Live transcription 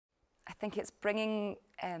think it's bringing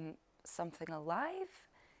something alive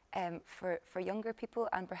for younger people,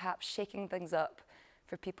 and perhaps shaking things up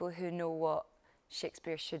for people who know what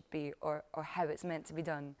Shakespeare should be, or how it's meant to be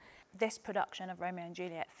done. This production of Romeo and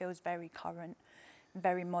Juliet feels very current,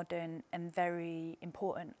 very modern and very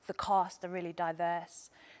important. The cast are really diverse.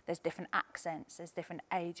 There's different accents, there's different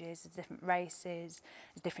ages, there's different races,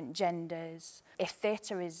 there's different genders. If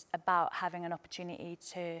theatre is about having an opportunity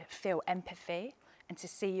to feel empathy and to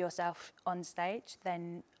see yourself on stage,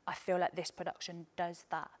 then I feel like this production does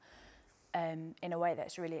that in a way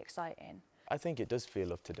that's really exciting. I think it does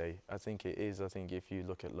feel of today. I think it is. I think if you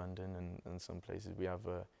look at London and some places, we have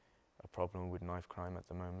a problem with knife crime at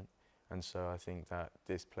the moment. And so I think that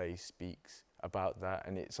this play speaks about that,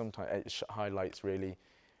 and it sometimes highlights really,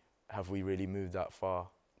 have we really moved that far?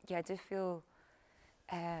 Yeah, I do feel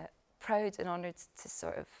proud and honoured to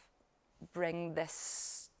sort of bring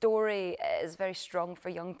this story. It is very strong for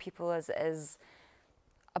young people, as it is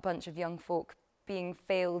a bunch of young folk being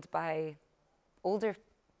failed by older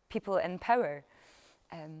people in power,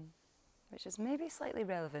 which is maybe slightly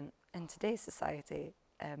relevant in today's society,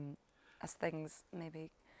 as things maybe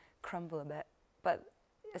crumble a bit. But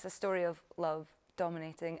it's a story of love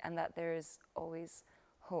dominating, and that there is always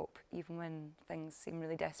hope, even when things seem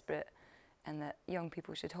really desperate, and that young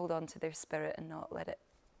people should hold on to their spirit and not let it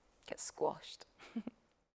get squashed.